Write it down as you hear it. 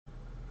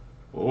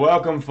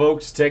Welcome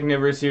folks,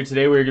 Technivorous here.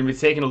 Today we're going to be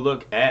taking a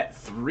look at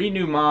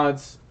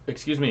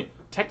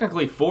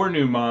technically four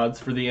new mods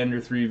for the Ender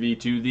 3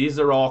 V2. These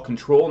are all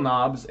control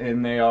knobs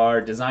and they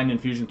are designed in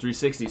Fusion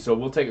 360. So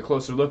we'll take a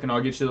closer look and I'll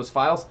get you those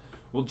files.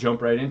 We'll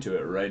jump right into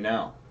it right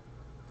now.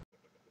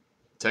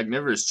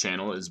 Technivorous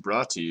channel is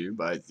brought to you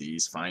by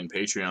these fine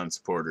Patreon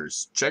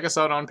supporters. Check us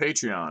out on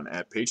Patreon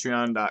at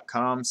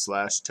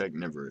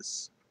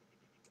patreon.com/technivorous.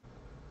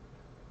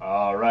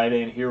 Alright,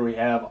 and here we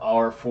have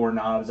our four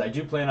knobs. I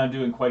do plan on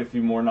doing quite a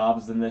few more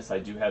knobs than this. I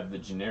do have the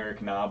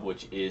generic knob,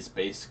 which is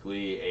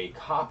basically a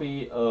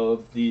copy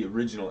of the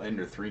original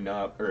Ender 3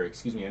 knob,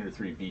 Ender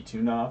 3 V2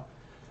 knob.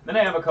 Then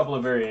I have a couple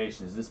of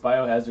variations. This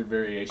biohazard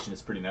variation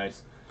is pretty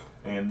nice,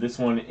 and this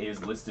one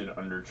is listed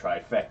under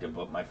trifecta,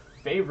 but my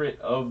favorite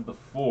of the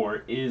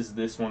four is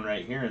this one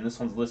right here, and this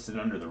one's listed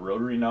under the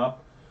rotary knob.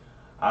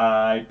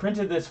 I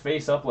printed this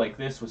face up like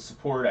this with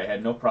support. I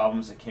had no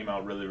problems. It came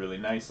out really, really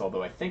nice,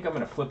 although I think I'm going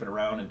to flip it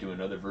around and do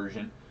another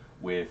version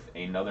with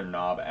another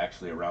knob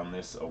actually around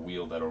this, a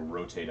wheel that'll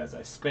rotate as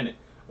I spin it.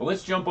 Well,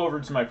 let's jump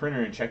over to my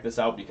printer and check this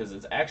out because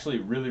it's actually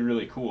really,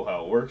 really cool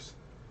how it works,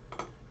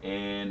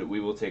 and we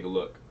will take a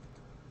look.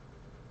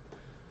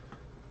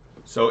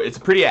 So it's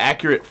a pretty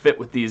accurate fit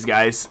with these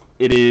guys.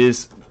 It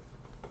is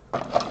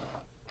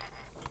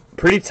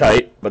pretty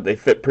tight, but they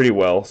fit pretty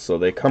well, so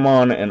they come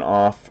on and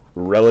off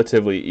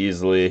relatively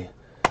easily.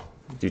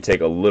 Do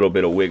take a little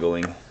bit of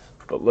wiggling,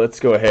 but let's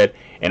go ahead,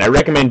 and I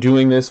recommend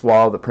doing this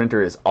while the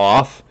printer is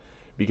off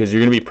because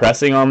you're going to be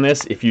pressing on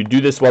this. If you do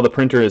this while the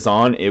printer is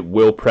on, it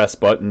will press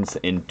buttons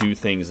and do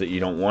things that you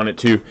don't want it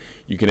to.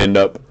 You can end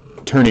up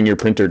turning your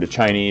printer to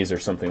Chinese or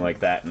something like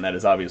that, and that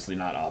is obviously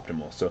not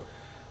optimal. So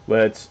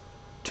let's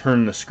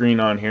turn the screen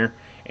on here,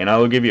 and I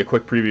will give you a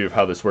quick preview of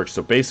how this works.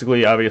 So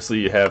basically, obviously,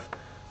 you have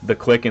the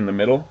click in the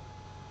middle,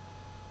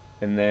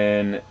 and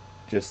then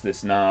just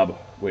this knob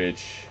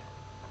which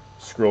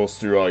scrolls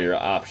through all your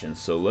options.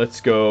 So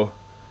let's go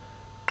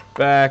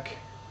back.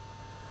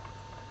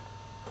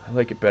 I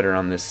like it better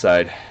on this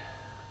side,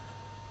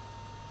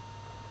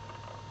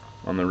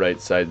 on the right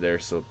side there.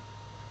 So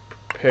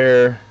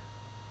prepare,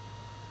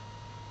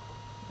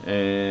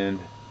 and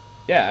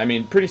yeah, I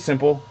mean, pretty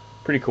simple,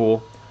 pretty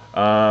cool.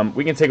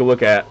 We can take a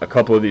look at a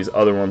couple of these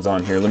other ones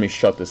on here. Let me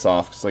shut this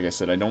off because, like I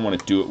said, I don't want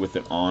to do it with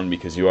it on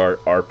because you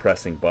are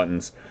pressing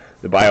buttons.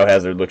 The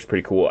biohazard looks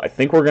pretty cool. I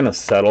think we're going to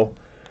settle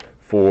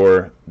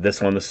for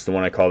this one. This is the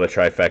one I call the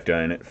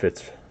trifecta, and it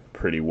fits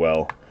pretty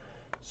well.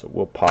 So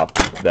we'll pop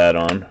that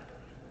on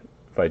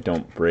if I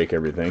don't break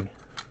everything.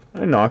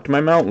 I knocked my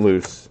mount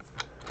loose.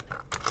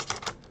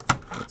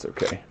 That's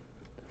okay.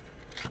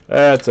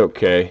 That's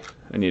okay.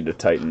 I need to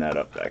tighten that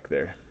up back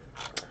there.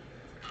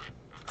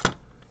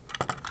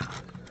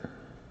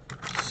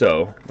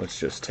 So let's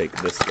just take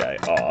this guy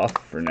off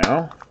for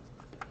now.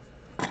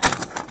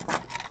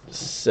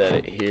 Set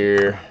it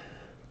here.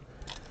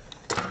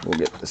 We'll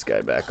get this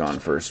guy back on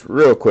first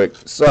real quick.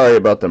 Sorry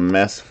about the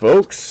mess,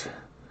 folks.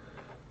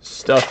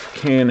 Stuff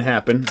can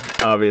happen,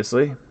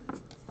 obviously.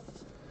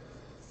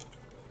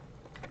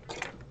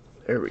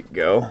 There we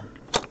go.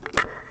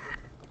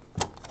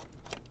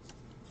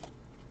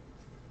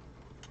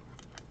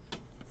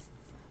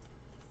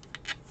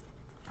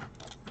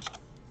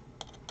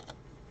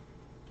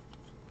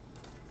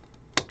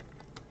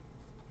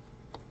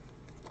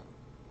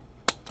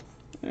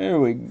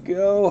 There we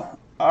go.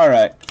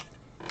 Alright,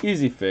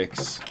 easy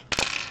fix.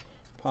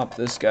 Pop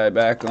this guy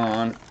back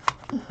on.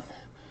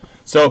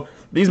 So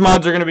these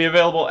mods are going to be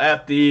available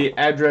at the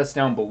address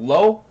down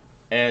below,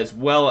 as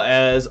well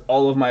as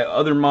all of my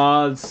other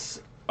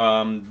mods.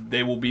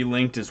 They will be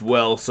linked as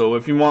well. So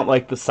if you want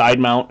like the side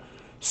mount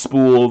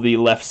spool, the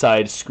left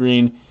side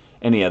screen,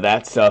 any of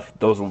that stuff,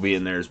 those will be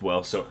in there as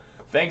well. So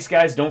thanks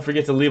guys. Don't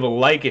forget to leave a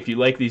like if you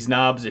like these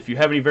knobs. If you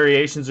have any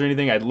variations or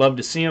anything, I'd love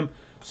to see them.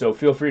 So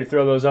feel free to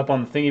throw those up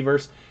on the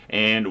Thingiverse,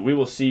 and we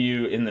will see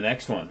you in the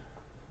next one.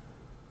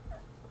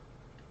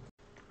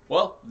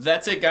 Well,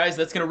 that's it guys.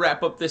 That's going to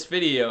wrap up this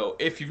video.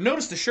 If you've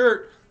noticed the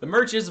shirt, the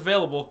merch is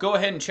available. Go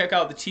ahead and check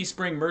out the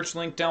Teespring merch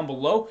link down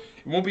below.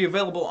 It won't be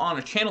available on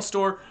a channel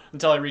store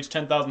until I reach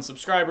 10,000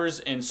 subscribers,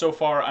 and so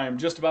far I am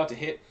just about to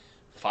hit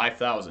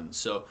 5,000.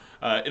 So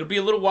it'll be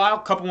a little while,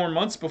 a couple more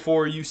months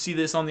before you see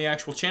this on the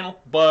actual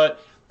channel, but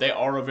they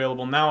are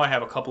available now. I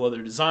have a couple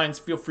other designs.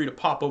 Feel free to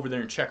pop over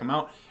there and check them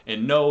out,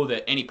 and know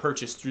that any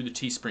purchase through the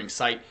Teespring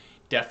site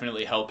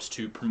definitely helps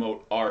to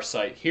promote our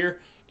site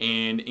here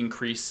and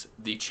increase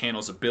the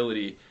channel's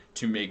ability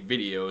to make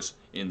videos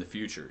in the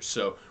future.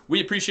 So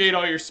we appreciate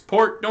all your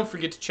support. Don't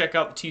forget to check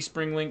out the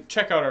Teespring link,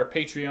 check out our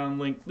Patreon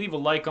link, leave a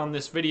like on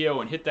this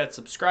video, and hit that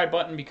subscribe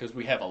button because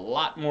we have a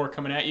lot more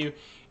coming at you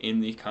in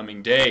the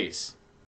coming days.